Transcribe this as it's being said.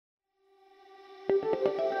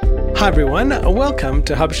Hi everyone, welcome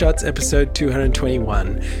to HubShot's episode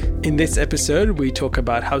 221. In this episode, we talk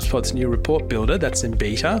about HubSpot's new report builder that's in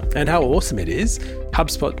beta and how awesome it is,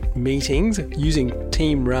 HubSpot meetings using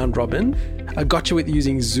Team Round Robin, a gotcha with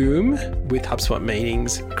using Zoom with HubSpot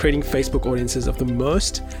meetings, creating Facebook audiences of the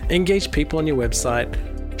most engaged people on your website,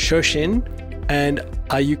 Shoshin, and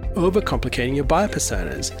are you overcomplicating your buyer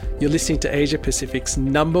personas? You're listening to Asia Pacific's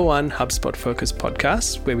 #1 HubSpot focused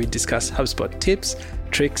podcast, where we discuss HubSpot tips,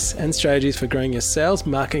 tricks, and strategies for growing your sales,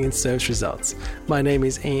 marketing, and service results. My name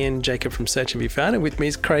is Ian Jacob from Search and Be Found, and with me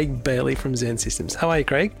is Craig Bailey from Zen Systems. How are you,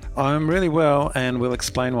 Craig? I'm really well, and we'll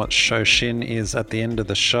explain what Shoshin is at the end of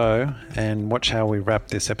the show, and watch how we wrap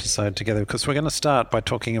this episode together, because we're going to start by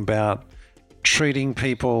talking about treating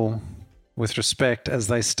people with respect as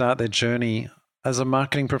they start their journey as a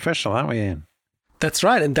marketing professional, aren't we, Ian? That's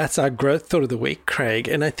right, and that's our growth thought of the week, Craig.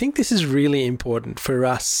 And I think this is really important for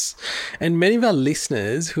us and many of our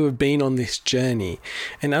listeners who have been on this journey,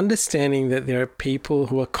 and understanding that there are people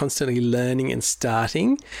who are constantly learning and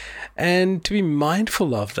starting, and to be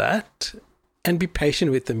mindful of that and be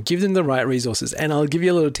patient with them, give them the right resources. And I'll give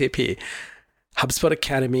you a little tip here. HubSpot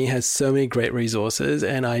Academy has so many great resources,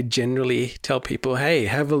 and I generally tell people, hey,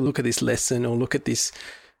 have a look at this lesson or look at this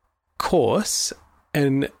course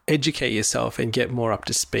and educate yourself and get more up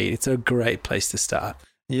to speed. It's a great place to start.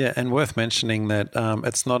 Yeah, and worth mentioning that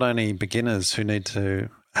it's not only beginners who need to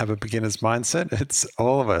have a beginner's mindset, it's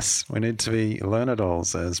all of us. We need to be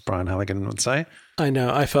learn-it-alls, as Brian Halligan would say. I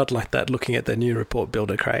know. I felt like that looking at the new report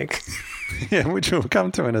builder, Craig. Yeah, which we'll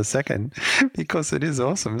come to in a second, because it is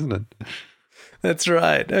awesome, isn't it? That's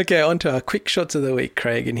right. Okay, on to our quick shots of the week,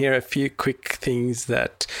 Craig. And here are a few quick things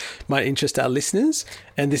that might interest our listeners.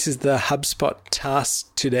 And this is the HubSpot Task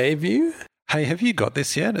Today view. Hey, have you got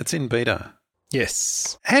this yet? It's in beta.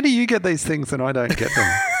 Yes. How do you get these things and I don't get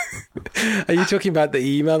them? Are you talking about the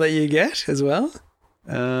email that you get as well?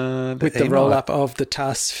 With the roll-up of the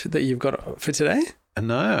tasks that you've got for today?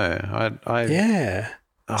 No. Yeah.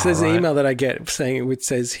 So there's an email that I get saying, which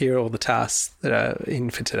says, here are all the tasks that are in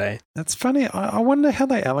for today. That's funny. I wonder how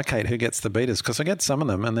they allocate who gets the betas, because I get some of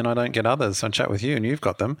them and then I don't get others. I chat with you and you've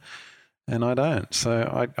got them and I don't.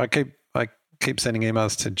 So I keep sending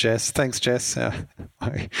emails to Jess. Thanks, Jess,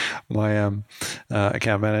 my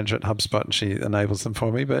account manager at HubSpot, and she enables them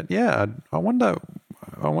for me. But yeah, I wonder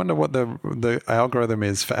what the algorithm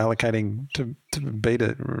is for allocating to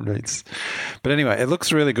beta reads. But anyway, it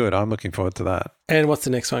looks really good. I'm looking forward to that. And what's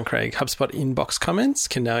the next one, Craig? HubSpot inbox comments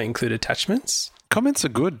can now include attachments. Comments are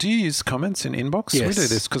good. Do you use comments in inbox? Yes. We do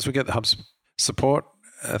this because we get the HubSpot support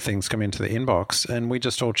things come into the inbox, and we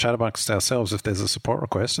just all chat amongst ourselves if there's a support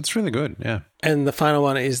request. It's really good, yeah. And the final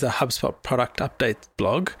one is the HubSpot product update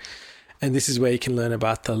blog. And this is where you can learn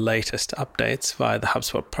about the latest updates via the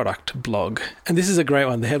HubSpot product blog. And this is a great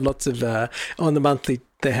one. They have lots of, on the monthly,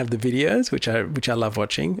 they have the videos, which I love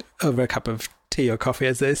watching over a cup of tea or coffee,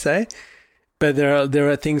 as they say. But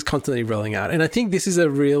there are things constantly rolling out. And I think this is a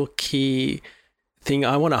real key thing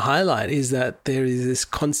I want to highlight, is that there is this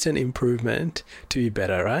constant improvement to be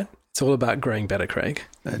better, right? It's all about growing better, Craig.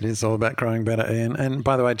 It is all about growing better, Ian. And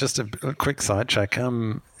by the way, just a quick sidetrack.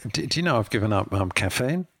 Do you know I've given up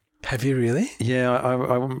caffeine? Have you really? Yeah,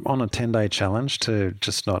 I'm on a 10-day challenge to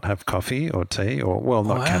just not have coffee or tea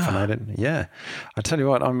not caffeinated. Yeah. I tell you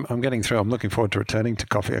what, I'm getting through. I'm looking forward to returning to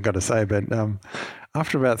coffee, I've got to say. But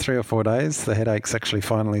after about 3 or 4 days, the headaches actually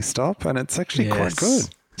finally stop, and it's actually quite good.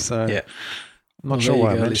 So yeah. I'm not sure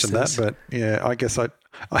why I mentioned that, but yeah, I guess I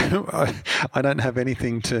don't have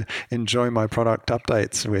anything to enjoy my product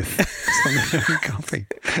updates with. Coffee.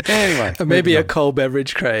 Anyway. Maybe a cold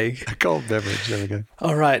beverage, Craig. A cold beverage, there we go.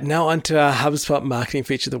 All right, now on to our HubSpot marketing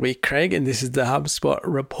feature of the week, Craig, and this is the HubSpot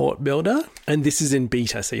Report Builder, and this is in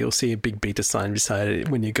beta, so you'll see a big beta sign beside it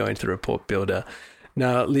when you go into the Report Builder.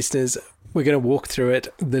 Now, listeners, we're going to walk through it.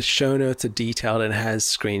 The show notes are detailed and has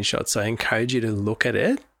screenshots, so I encourage you to look at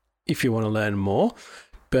it if you want to learn more.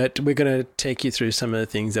 But we're going to take you through some of the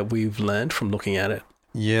things that we've learned from looking at it.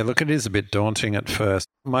 Yeah, look, it is a bit daunting at first.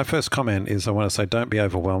 My first comment is I want to say don't be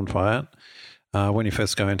overwhelmed by it. When you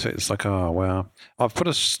first go into it, it's like, oh, wow. I've put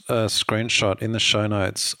a screenshot in the show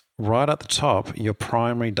notes right at the top, your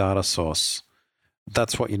primary data source.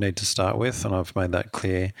 That's what you need to start with, and I've made that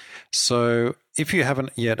clear. So if you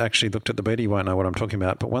haven't yet actually looked at the beta, you won't know what I'm talking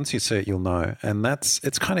about. But once you see it, you'll know. And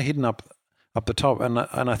it's kind of hidden up the top. And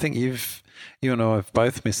I think you and I have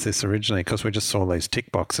both missed this originally because we just saw these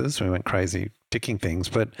tick boxes. We went crazy ticking things.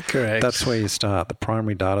 But correct. That's where you start, the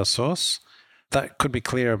primary data source. That could be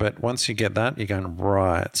clearer, but once you get that, you're going,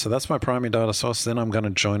 right, so that's my primary data source. Then I'm going to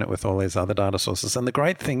join it with all these other data sources. And the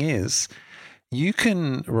great thing is you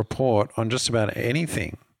can report on just about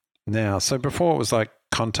anything now. So before it was like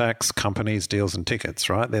contacts, companies, deals, and tickets,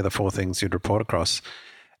 right? They're the 4 things you'd report across.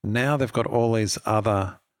 Now they've got all these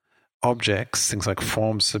other objects, things like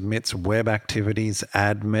forms, submits, web activities,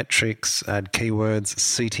 ad metrics, ad keywords,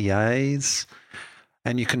 CTAs,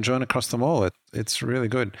 and you can join across them all. It's really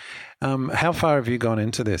good. How far have you gone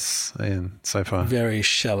into this, Ian, so far? Very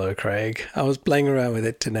shallow, Craig. I was playing around with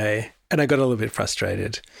it today and I got a little bit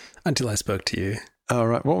frustrated until I spoke to you. Oh,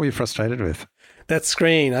 right. What were you frustrated with? That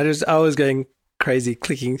screen. I was going crazy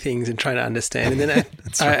clicking things and trying to understand. And then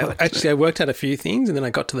I worked out a few things and then I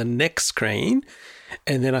got to the next screen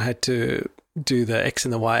and then I had to do the X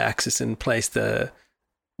and the Y axis and place the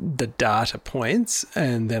data points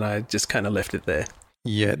and then I just kind of left it there.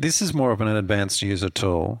 Yeah, this is more of an advanced user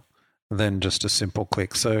tool than just a simple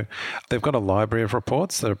click. So they've got a library of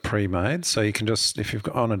reports that are pre-made. So you can just, if you've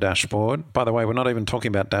got on a dashboard, by the way, we're not even talking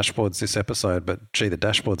about dashboards this episode, but gee, the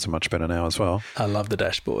dashboards are much better now as well. I love the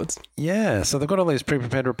dashboards. Yeah, so they've got all these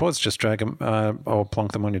pre-prepared reports, just drag them or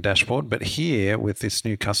plonk them on your dashboard. But here with this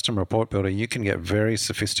new custom report builder, you can get very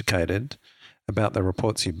sophisticated about the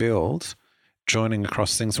reports you build, joining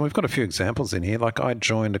across things. And we've got a few examples in here. Like I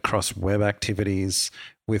joined across web activities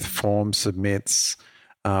with form submits,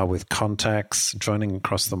 with contacts, joining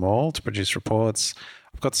across them all to produce reports.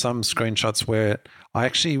 I've got some screenshots where I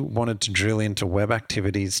actually wanted to drill into web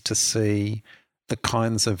activities to see the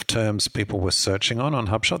kinds of terms people were searching on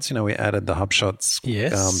HubShots. You know, we added the HubShots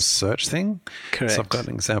search thing. Correct. So I've got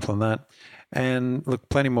an example on that. And look,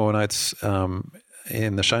 plenty more notes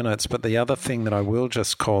in the show notes. But the other thing that I will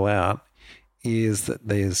just call out is that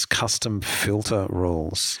there's custom filter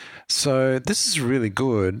rules. So this is really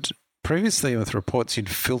good. Previously with reports, you'd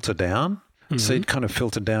filter down. Mm-hmm. So you'd kind of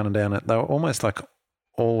filter down and down. They were almost like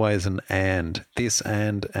always an and, this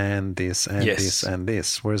and this and this and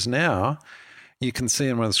this. Whereas now you can see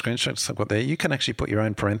in one of the screenshots I've got there, you can actually put your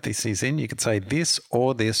own parentheses in. You could say this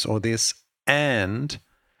or this or this and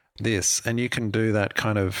this. And you can do that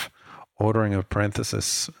kind of ordering of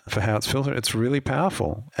parenthesis for how it's filtered. It's really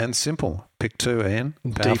powerful and simple. Pick 2, Ian.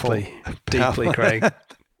 Powerful. Deeply, Craig.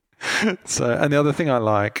 So, and the other thing I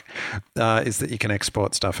like is that you can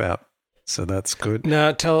export stuff out. So that's good.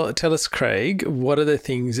 Now, tell us, Craig, what are the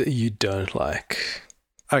things that you don't like?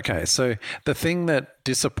 Okay, so the thing that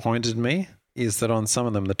disappointed me is that on some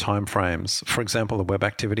of them, the time frames, for example, the web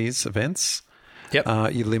activities events, you're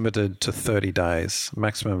limited to 30 days,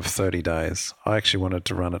 maximum of 30 days. I actually wanted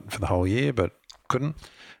to run it for the whole year, but couldn't.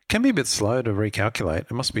 Can be a bit slow to recalculate.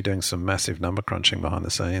 It must be doing some massive number crunching behind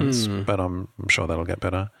the scenes, but I'm sure that'll get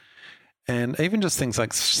better. And even just things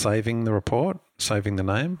like saving the report, saving the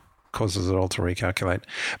name, causes it all to recalculate.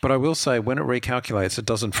 But I will say when it recalculates, it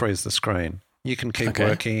doesn't freeze the screen. You can keep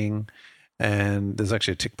working, and there's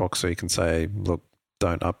actually a tick box so you can say, look,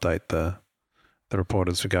 don't update the report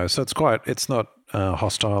as we go. So it's not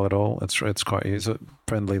hostile at all. It's quite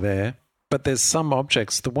user-friendly there. But there's some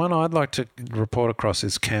objects. The one I'd like to report across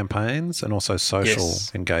is campaigns and also social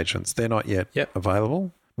engagements. They're not yet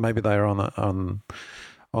available. Maybe they are on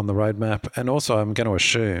the roadmap. And also I'm going to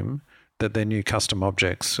assume that they're new custom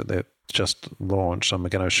objects that they've just launched. I'm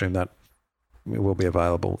going to assume that it will be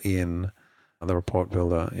available in the report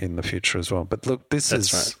builder in the future as well. But look, this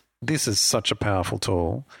is such a powerful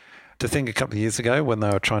tool. To think a couple of years ago when they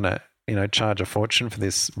were trying to, charge a fortune for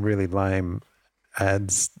this really lame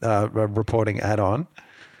ads reporting add-on,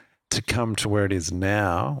 to come to where it is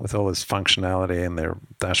now with all this functionality and their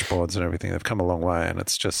dashboards and everything, they've come a long way. And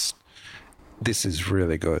it's just, this is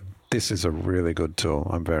really good. This is a really good tool.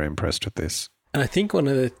 I'm very impressed with this. And I think one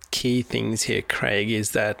of the key things here, Craig,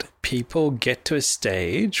 is that people get to a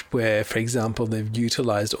stage where, for example, they've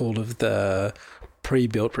utilized all of the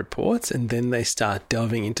pre-built reports and then they start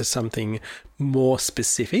delving into something more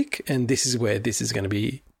specific. And this is where this is going to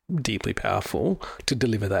be deeply powerful to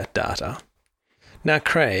deliver that data. Now,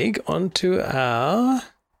 Craig, on to our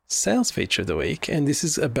sales feature of the week. And this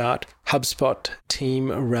is about HubSpot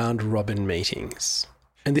team round robin meetings.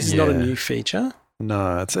 And this is not a new feature.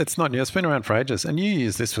 No, it's not new. It's been around for ages. And you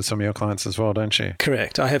use this for some of your clients as well, don't you?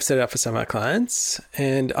 Correct. I have set it up for some of our clients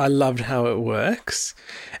and I loved how it works.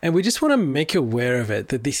 And we just want to make you aware of it,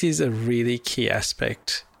 that this is a really key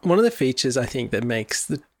aspect. One of the features I think that makes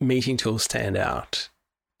the meeting tool stand out,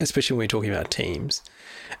 especially when we're talking about teams,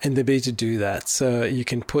 and the ability to do that. So you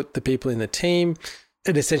can put the people in the team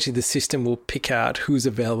and essentially the system will pick out who's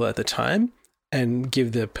available at the time and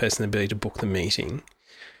give the person the ability to book the meeting.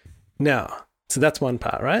 Now, so that's one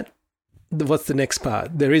part, right? what's the next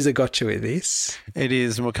part? There is a gotcha with this. It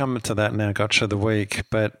is, and we'll come to that now, gotcha of the week.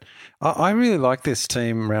 But I really like this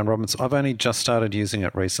team round robins. I've only just started using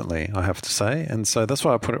it recently, I have to say. And so that's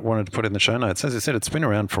why I wanted to put it in the show notes. As I said, it's been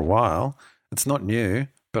around for a while. It's not new,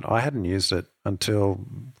 but I hadn't used it until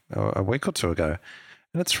a week or two ago.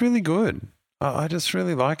 And it's really good. I just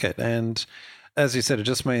really like it. And as you said, it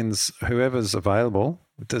just means whoever's available,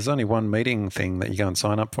 there's only one meeting thing that you go and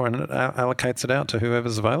sign up for, and it allocates it out to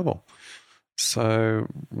whoever's available. So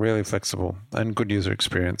really flexible and good user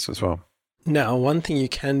experience as well. Now, one thing you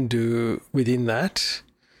can do within that,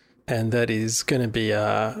 and that is going to be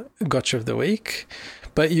a gotcha of the week,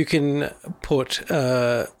 but you can put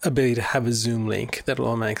ability to have a Zoom link that will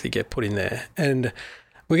automatically get put in there. And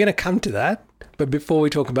we're going to come to that. But before we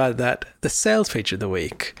talk about that, the sales feature of the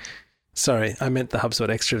week. Sorry, I meant the HubSpot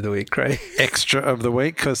extra of the week, Craig. Extra of the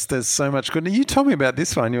week, because there's so much good. You told me about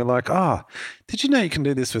this one. You were like, did you know you can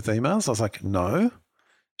do this with emails? I was like, no.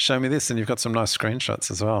 Show me this. And you've got some nice screenshots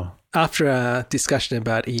as well. After a discussion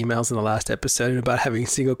about emails in the last episode about having a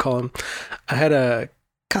single column, I had a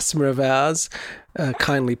customer of ours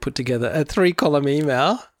kindly put together a 3-column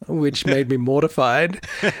email, which made me mortified.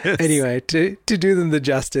 Yes. Anyway, to do them the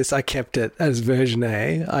justice, I kept it as version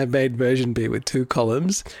A. I made version B with 2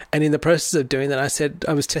 columns. And in the process of doing that,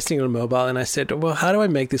 I was testing it on mobile, and I said, well, how do I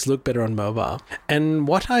make this look better on mobile? And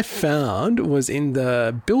what I found was in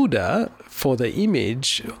the builder for the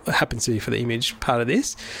image, happens to be for the image part of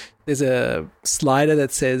this, there's a slider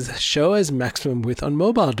that says show as maximum width on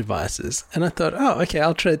mobile devices. And I thought, okay,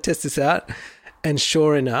 I'll try to test this out. And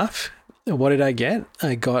sure enough, what did I get?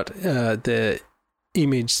 I got the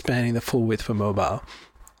image spanning the full width for mobile.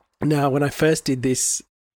 Now, when I first did this,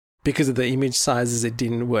 because of the image sizes, it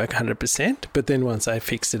didn't work 100%. But then once I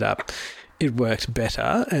fixed it up, it worked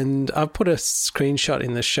better. And I've put a screenshot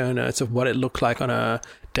in the show notes of what it looked like on a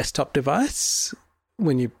desktop device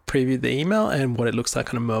when you preview the email and what it looks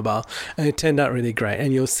like on a mobile. And it turned out really great.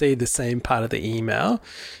 And you'll see the same part of the email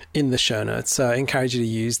in the show notes. So I encourage you to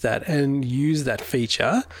use that and use that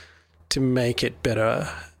feature to make it better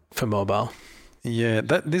for mobile. Yeah,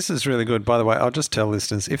 this is really good. By the way, I'll just tell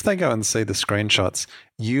listeners, if they go and see the screenshots,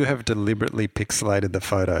 you have deliberately pixelated the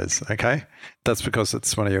photos, okay? That's because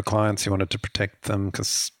it's one of your clients. You wanted to protect them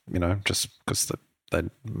because, just because they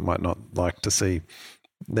might not like to see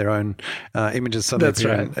their own images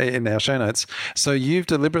in our show notes. So you've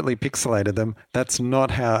deliberately pixelated them. That's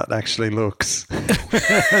not how it actually looks in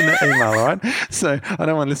the email, right? So I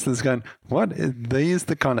don't want listeners going, what? Are these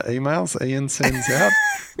the kind of emails Ian sends out?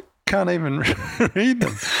 Can't even read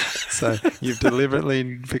them. So you've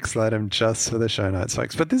deliberately pixelated them just for the show notes,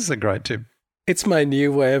 folks. But this is a great tip. It's my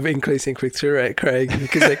new way of increasing click-through rate, Craig,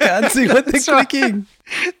 because they can't see what they're clicking.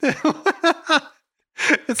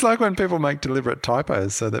 It's like when people make deliberate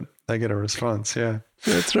typos so that they get a response. Yeah.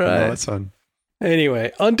 That's right. Nice one.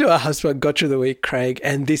 Anyway, on to our HubSpot Gotcha of the Week, Craig.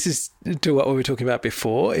 And this is to what we were talking about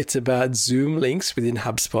before. It's about Zoom links within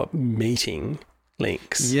HubSpot meeting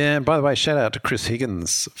links. Yeah. And by the way, shout out to Chris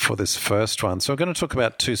Higgins for this first one. So we're going to talk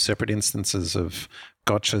about 2 separate instances of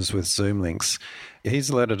gotchas with Zoom links. He's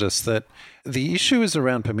alerted us that the issue is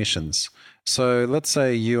around permissions. So let's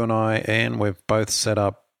say you and I, Anne, we've both set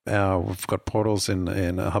up we've got portals in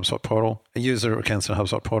a HubSpot portal, user accounts in a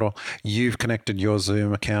HubSpot portal. You've connected your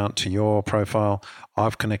Zoom account to your profile.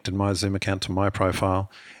 I've connected my Zoom account to my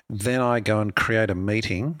profile. Then I go and create a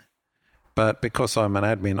meeting. But because I'm an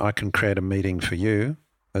admin, I can create a meeting for you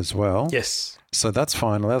as well. Yes. So that's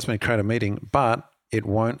fine. It allows me to create a meeting, but it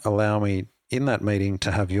won't allow me in that meeting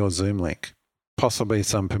to have your Zoom link. Possibly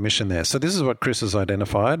some permission there. So this is what Chris has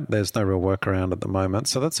identified. There's no real workaround at the moment.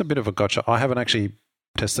 So that's a bit of a gotcha. I haven't actually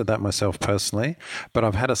tested that myself personally, but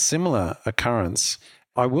I've had a similar occurrence.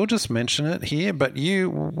 I will just mention it here, but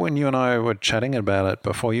when you and I were chatting about it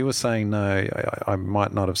before, you were saying, no, I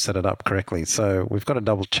might not have set it up correctly. So we've got to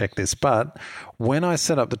double check this. But when I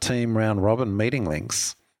set up the team round robin meeting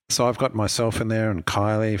links, so I've got myself in there and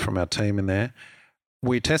Kylie from our team in there,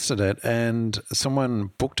 we tested it and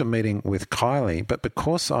someone booked a meeting with Kylie, but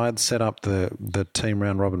because I'd set up the team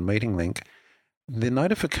round robin meeting link, the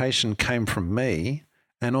notification came from me.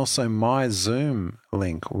 And also my Zoom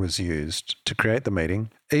link was used to create the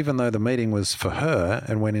meeting, even though the meeting was for her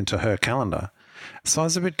and went into her calendar. So I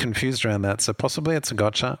was a bit confused around that. So possibly it's a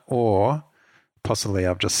gotcha, or possibly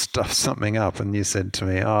I've just stuffed something up and you said to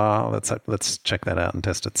me, let's check that out and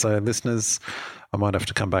test it. So listeners, I might have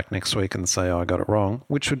to come back next week and say, I got it wrong,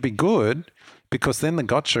 which would be good because then the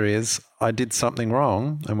gotcha is I did something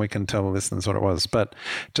wrong and we can tell the listeners what it was. But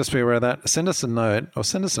just be aware of that. Send us a note or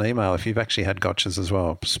send us an email if you've actually had gotchas as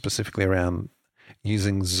well, specifically around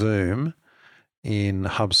using Zoom in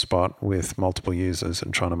HubSpot with multiple users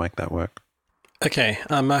and trying to make that work. Okay,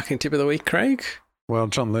 our marketing tip of the week, Craig. Well,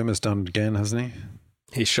 John Loomer's done it again, hasn't he?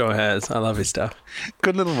 He sure has. I love his stuff.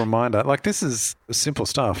 Good little reminder. Like, this is simple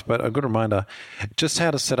stuff, but a good reminder just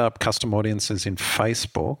how to set up custom audiences in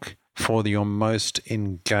Facebook for your most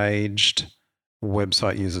engaged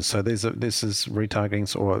website users. So this is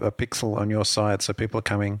retargeting or a pixel on your site. So people are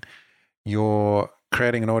coming, you're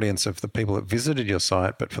creating an audience of the people that visited your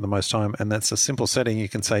site, but for the most time, and that's a simple setting. You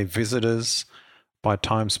can say visitors by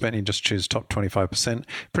time spent. You just choose top 25%.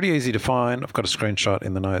 Pretty easy to find. I've got a screenshot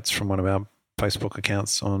in the notes from one of our Facebook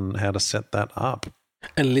accounts on how to set that up.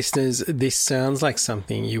 And listeners, this sounds like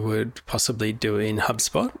something you would possibly do in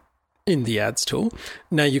HubSpot in the ads tool.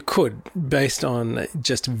 Now, you could based on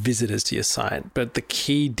just visitors to your site, but the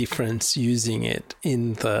key difference using it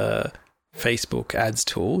in the Facebook ads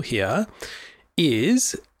tool here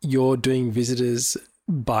is you're doing visitors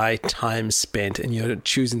by time spent and you're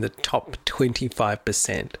choosing the top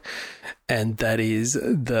 25%. And that is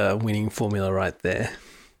the winning formula right there.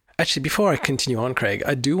 Actually, before I continue on, Craig,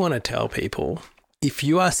 I do want to tell people, if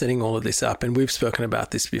you are setting all of this up, and we've spoken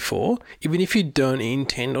about this before, even if you don't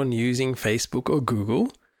intend on using Facebook or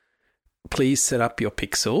Google, please set up your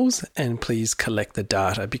pixels and please collect the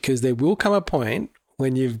data, because there will come a point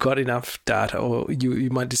when you've got enough data, or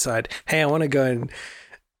you might decide, hey, I want to go and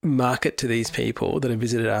market to these people that have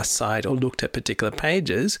visited our site or looked at particular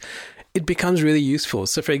pages. It becomes really useful.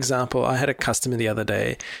 So, for example, I had a customer the other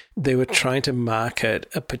day. They were trying to market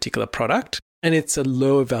a particular product, and it's a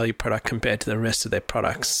lower value product compared to the rest of their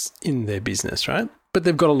products in their business, right? But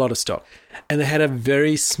they've got a lot of stock. And they had a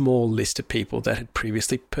very small list of people that had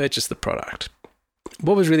previously purchased the product.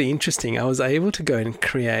 What was really interesting, I was able to go and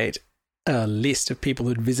create a list of people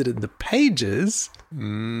who'd visited the pages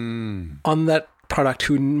on that product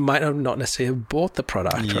who might have not necessarily have bought the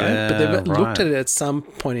product, right? But they've looked at it at some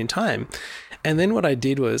point in time. And then what I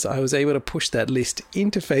did was I was able to push that list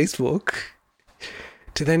into Facebook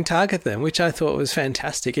to then target them, which I thought was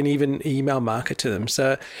fantastic, and even email market to them.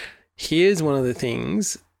 So here's one of the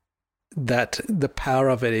things that the power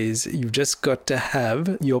of it is, you've just got to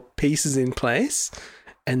have your pieces in place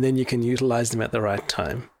and then you can utilize them at the right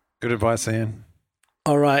time. Good advice, Ian.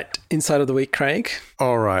 All right, Insight of the Week, Craig.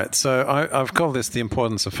 All right. So I've called this the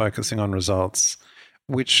importance of focusing on results,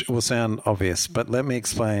 which will sound obvious, but let me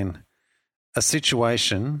explain a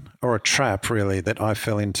situation or a trap really that I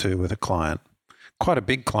fell into with a client. Quite a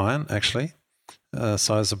big client, actually, a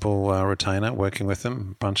sizable retainer working with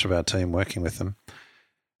them, a bunch of our team working with them.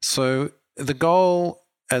 So the goal,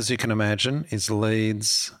 as you can imagine, is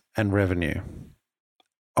leads and revenue.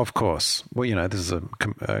 Of course. Well, this is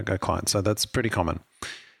a client, so that's pretty common.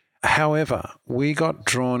 However, we got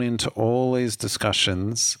drawn into all these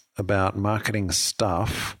discussions about marketing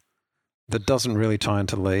stuff that doesn't really tie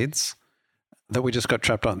into leads, that we just got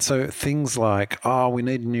trapped on. So things like, we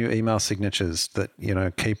need new email signatures that,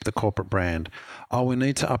 keep the corporate brand. We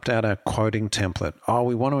need to update our quoting template.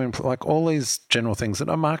 We want to like all these general things that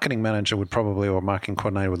a marketing manager would probably, or a marketing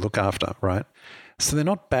coordinator would look after, right? So they're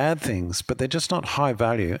not bad things, but they're just not high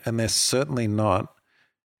value, and they're certainly not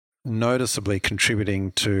noticeably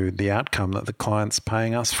contributing to the outcome that the client's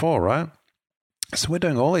paying us for, right? So we're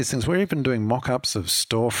doing all these things. We're even doing mock-ups of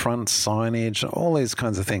storefront signage, all these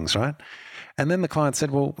kinds of things, right? And then the client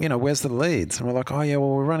said, well, where's the leads? And we're like,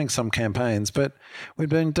 we're running some campaigns, but we've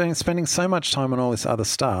been spending so much time on all this other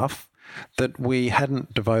stuff that we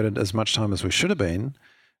hadn't devoted as much time as we should have been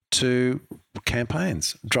to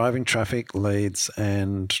campaigns, driving traffic, leads,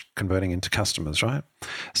 and converting into customers, right?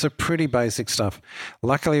 So pretty basic stuff.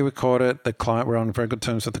 Luckily, we caught it. We're on very good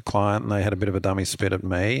terms with the client, and they had a bit of a dummy spit at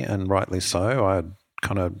me, and rightly so. I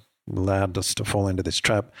kind of allowed us to fall into this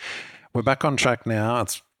trap. We're back on track now.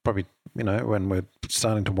 It's probably, when we're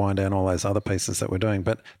starting to wind down all those other pieces that we're doing.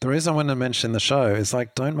 But the reason I wanted to mention the show is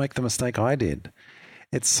don't make the mistake I did.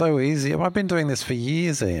 It's so easy. I've been doing this for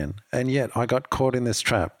years, Ian, and yet I got caught in this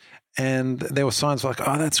trap. And there were signs like,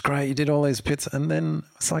 that's great, you did all these bits. And then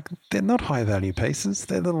it's like, they're not high value pieces.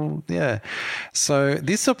 They're little, So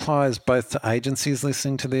this applies both to agencies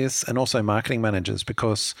listening to this and also marketing managers,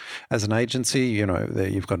 because as an agency,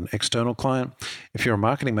 you've got an external client. If you're a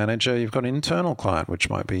marketing manager, you've got an internal client, which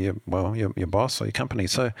might be your boss or your company.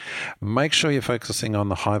 So make sure you're focusing on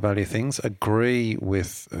the high value things. Agree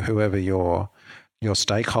with whoever your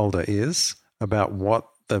stakeholder is about what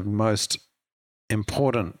the most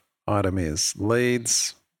important item is.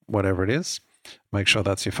 Leads, whatever it is, make sure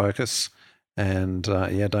that's your focus. And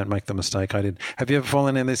don't make the mistake I did. Have you ever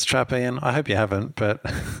fallen in this trap, Ian? I hope you haven't, but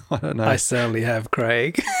I don't know. I certainly have,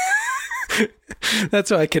 Craig.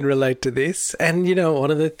 That's why I can relate to this. And, you know,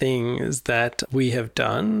 one of the things that we have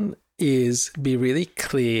done is be really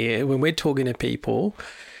clear when we're talking to people,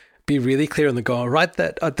 be really clear on the goal. Write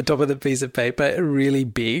that at the top of the piece of paper really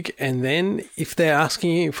big. And then if they're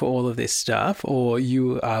asking you for all of this stuff or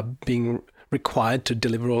you are being required to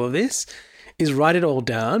deliver all of this, is write it all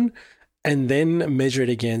down and then measure it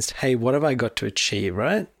against, hey, what have I got to achieve,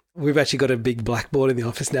 right? We've actually got a big blackboard in the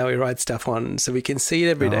office now we write stuff on so we can see it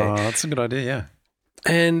every day. Oh, that's a good idea, yeah.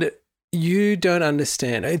 And you don't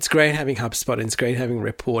understand. It's great having HubSpot and it's great having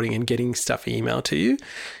reporting and getting stuff emailed to you.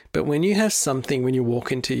 But when you have something, when you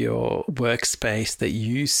walk into your workspace that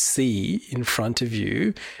you see in front of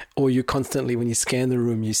you, or you constantly, when you scan the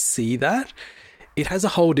room, you see that, it has a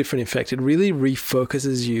whole different effect. It really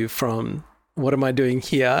refocuses you from what am I doing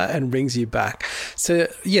here and brings you back. So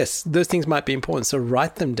yes, those things might be important. So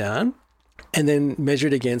write them down and then measure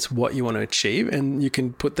it against what you want to achieve. And you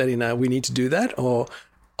can put that in a, we need to do that, or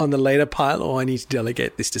on the later pile, or I need to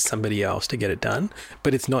delegate this to somebody else to get it done.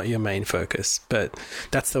 But it's not your main focus. But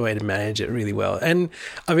that's the way to manage it really well. And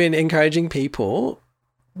I mean, encouraging people,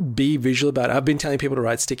 be visual about it. I've been telling people to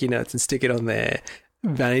write sticky notes and stick it on their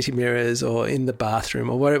vanity mirrors or in the bathroom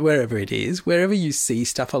or wherever it is. Wherever you see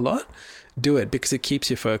stuff a lot, do it because it keeps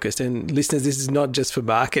you focused. And listeners, this is not just for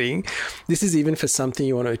marketing. This is even for something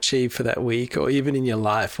you want to achieve for that week or even in your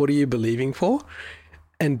life. What are you believing for?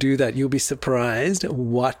 And do that. You'll be surprised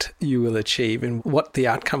what you will achieve and what the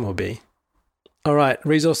outcome will be. All right,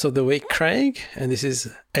 resource of the week, Craig. And this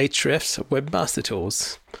is Ahrefs Webmaster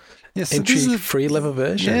Tools. Yes, so entry free level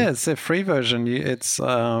version. Yeah, it's a free version. It's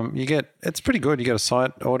pretty good. You get a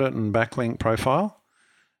site audit and backlink profile.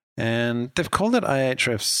 And they've called it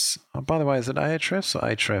Ahrefs. Oh, by the way, is it Ahrefs or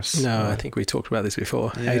Ahrefs? No, I think we talked about this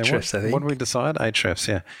before. Yeah, Ahrefs, I think. What did we decide? Ahrefs,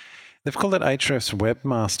 yeah. They've called it Ahrefs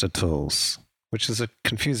Webmaster Tools, which is a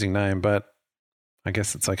confusing name, but I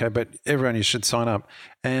guess it's okay. But everyone, you should sign up.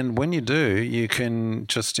 And when you do, you can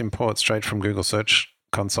just import straight from Google Search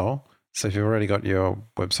Console. So if you've already got your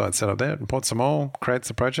website set up there, imports them all, creates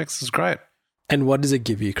the projects. It's great. And what does it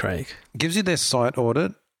give you, Craig? It gives you their site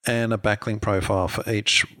audit and a backlink profile for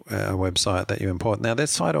each website that you import. Now, their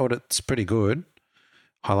site audit's pretty good,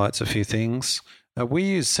 highlights a few things. We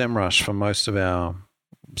use SEMrush for most of our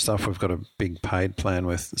stuff. We've got a big paid plan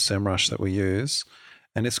with SEMrush that we use,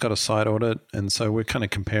 and it's got a site audit, and so we're kind of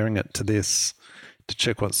comparing it to this to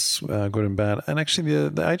check what's good and bad. And actually,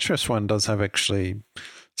 the Ahrefs one does have actually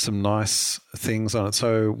some nice things on it.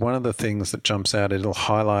 So one of the things that jumps out, it'll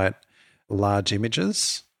highlight large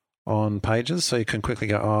images on pages, so you can quickly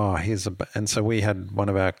go, oh, here's a... And so we had one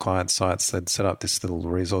of our client sites that set up this little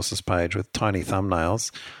resources page with tiny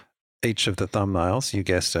thumbnails. Each of the thumbnails, you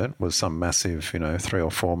guessed it, was some massive, 3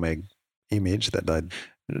 or 4 meg image that they'd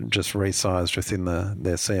just resized within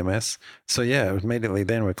their CMS. So yeah, immediately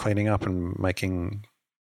then we're cleaning up and making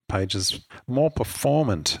pages more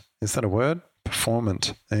performant. Is that a word?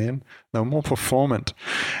 Performant, Ian? No, more performant.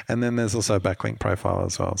 And then there's also a backlink profile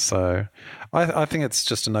as well. So I think it's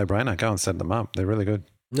just a no-brainer. Go and set them up. They're really good.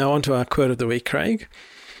 Now on to our quote of the week, Craig.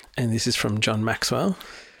 And this is from John Maxwell,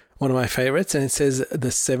 one of my favorites. And it says,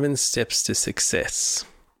 the 7 steps to success.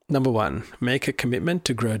 Number 1, make a commitment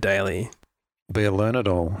to grow daily. Be a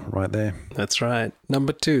learn-it-all right there. That's right.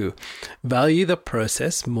 Number 2, value the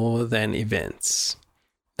process more than events.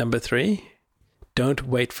 Number 3, don't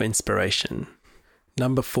wait for inspiration.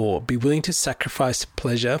 Number 4, be willing to sacrifice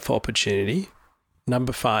pleasure for opportunity.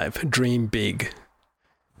 Number 5, dream big.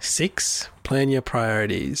 6, plan your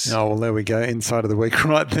priorities. Oh, well, there we go. Inside of the week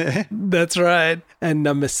right there. That's right. And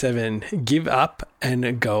number 7, give up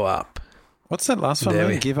and go up. What's that last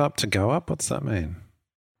one? Give up to go up? What's that mean?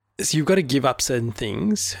 So you've got to give up certain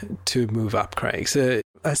things to move up, Craig. So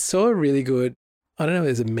I saw a really good, I don't know if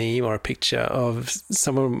it's a meme or a picture of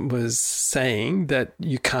someone was saying that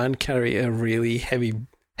you can't carry a really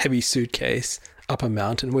heavy suitcase up a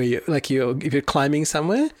mountain where if you're climbing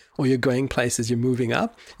somewhere or you're going places, you're moving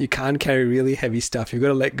up, you can't carry really heavy stuff. You've got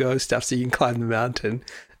to let go of stuff so you can climb the mountain.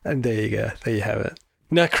 And there you go. There you have it.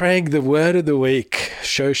 Now, Craig, the word of the week,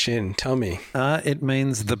 Shoshin, tell me. It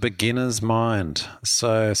means the beginner's mind.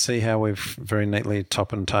 So see how we've very neatly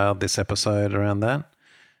top and tailed this episode around that.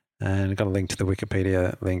 And got a link to the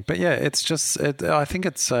Wikipedia link. But yeah, it's just, I think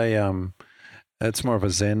it's it's more of a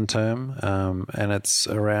Zen term. And it's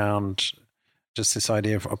around just this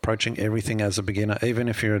idea of approaching everything as a beginner, even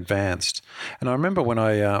if you're advanced. And I remember when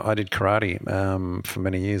I did karate for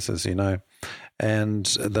many years, as you know, and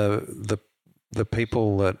the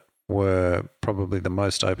people that were probably the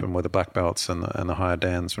most open were the black belts and the higher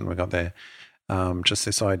dans when we got there. Just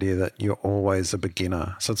this idea that you're always a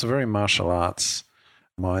beginner. So it's a very martial arts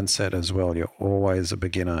mindset as well. You're always a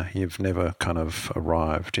beginner. You've never kind of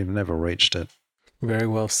arrived. You've never reached it. Very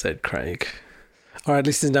well said, Craig. All right,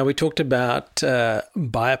 listeners, now we talked about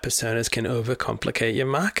buyer personas can overcomplicate your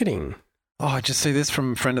marketing. Oh, I just see this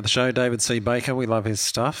from a friend of the show, David C. Baker. We love his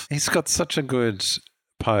stuff. He's got such a good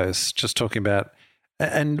post just talking about,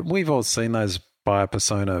 and we've all seen those buyer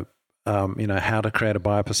persona, how to create a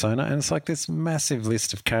buyer persona. And it's like this massive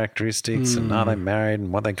list of characteristics and are they married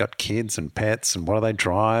and what they got kids and pets and what do they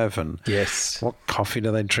drive and what coffee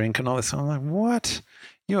do they drink and all this. I'm like, what?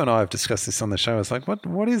 You and I have discussed this on the show. It's like,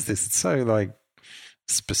 what is this? It's so like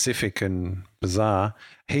specific and bizarre.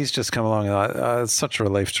 He's just come along and it's such a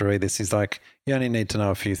relief to read this. He's like, you only need to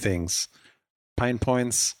know a few things. Pain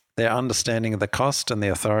points, their understanding of the cost and the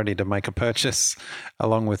authority to make a purchase,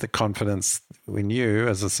 along with the confidence in you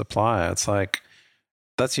as a supplier. It's like,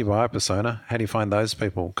 that's your buyer persona. How do you find those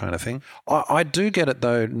people kind of thing? I do get it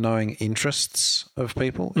though, knowing interests of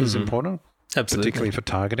people is important. Absolutely. Particularly for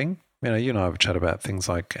targeting. You and I have a chat about things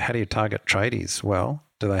like, how do you target tradies? Well,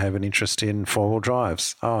 do they have an interest in four-wheel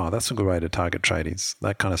drives? Oh, that's a good way to target tradies,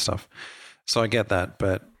 that kind of stuff. So I get that,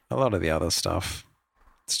 but a lot of the other stuff,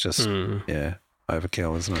 it's just,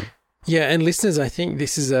 overkill, isn't it? Yeah, and listeners, I think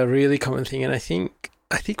this is a really common thing, and I think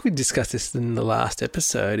we discussed this in the last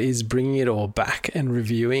episode, is bringing it all back and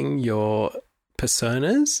reviewing your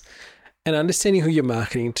personas and understanding who you're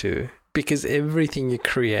marketing to. Because everything you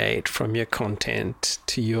create, from your content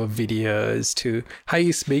to your videos to how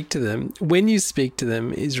you speak to them, when you speak to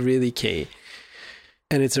them is really key.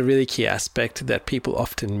 And it's a really key aspect that people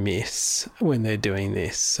often miss when they're doing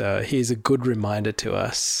this. So here's a good reminder to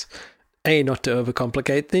us, A, not to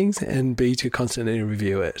overcomplicate things, and B, to constantly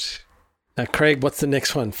review it. Now, Craig, what's the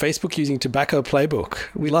next one? Facebook using tobacco playbook.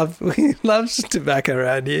 We love tobacco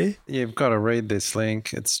around here. You've got to read this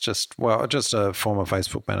link. It's just a former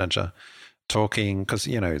Facebook manager talking, because,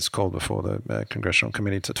 it's called before the Congressional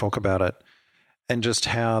Committee to talk about it, and just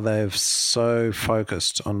how they've so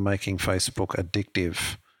focused on making Facebook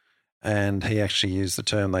addictive. And he actually used the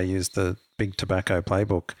term, they used the big tobacco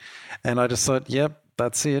playbook. And I just thought, yep,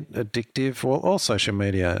 that's it, addictive. Well, all social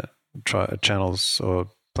media channels or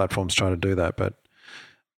platforms try to do that, but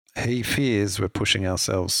he fears we're pushing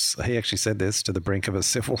ourselves. He actually said this, to the brink of a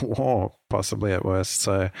civil war, possibly at worst.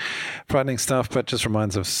 So frightening stuff, but just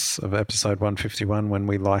reminds us of episode 151 when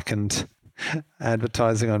we likened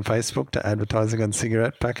advertising on Facebook to advertising on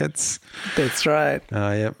cigarette packets. That's right.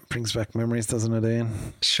 Brings back memories, doesn't it,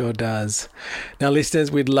 Ian? Sure does. Now, listeners,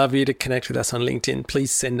 we'd love you to connect with us on LinkedIn.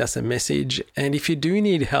 Please send us a message. And if you do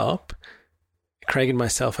need help, Craig and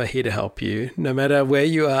myself are here to help you. No matter where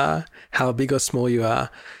you are, how big or small you are,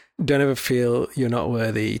 don't ever feel you're not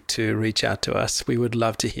worthy to reach out to us. We would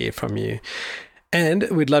love to hear from you. And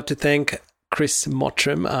we'd love to thank Chris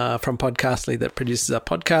Mottram from Podcastly that produces our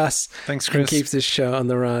podcasts. Thanks, Chris. And keeps this show on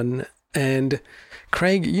the run. And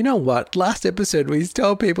Craig, you know what? Last episode, we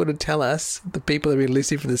told people to tell us, the people that have been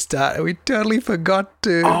listening from the start, and we totally forgot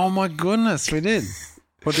to. Oh, my goodness, we did.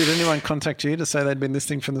 Well, did anyone contact you to say they'd been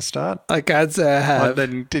listening from the start? I can't say I have. They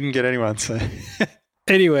didn't get anyone, so.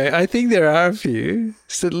 Anyway, I think there are a few.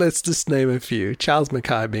 So let's just name a few. Charles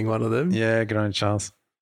Mackay being one of them. Yeah, good on Charles.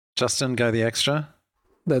 Justin, go the extra.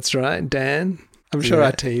 That's right. Dan. I'm sure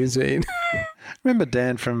our team's been. Remember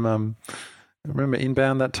Dan from, remember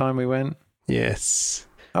Inbound that time we went? Yes.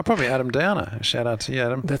 Probably Adam Downer. Shout out to you,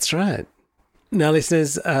 Adam. That's right. Now,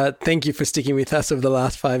 listeners, thank you for sticking with us over the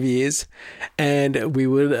last 5 years, and we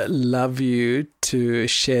would love you to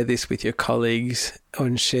share this with your colleagues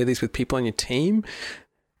and share this with people on your team.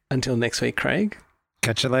 Until next week, Craig.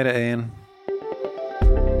 Catch you later, Ian.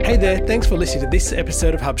 Hey there, thanks for listening to this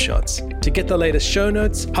episode of HubShots. To get the latest show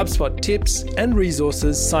notes, HubSpot tips, and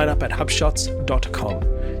resources, sign up at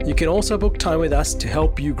hubshots.com. You can also book time with us to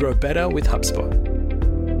help you grow better with HubSpot.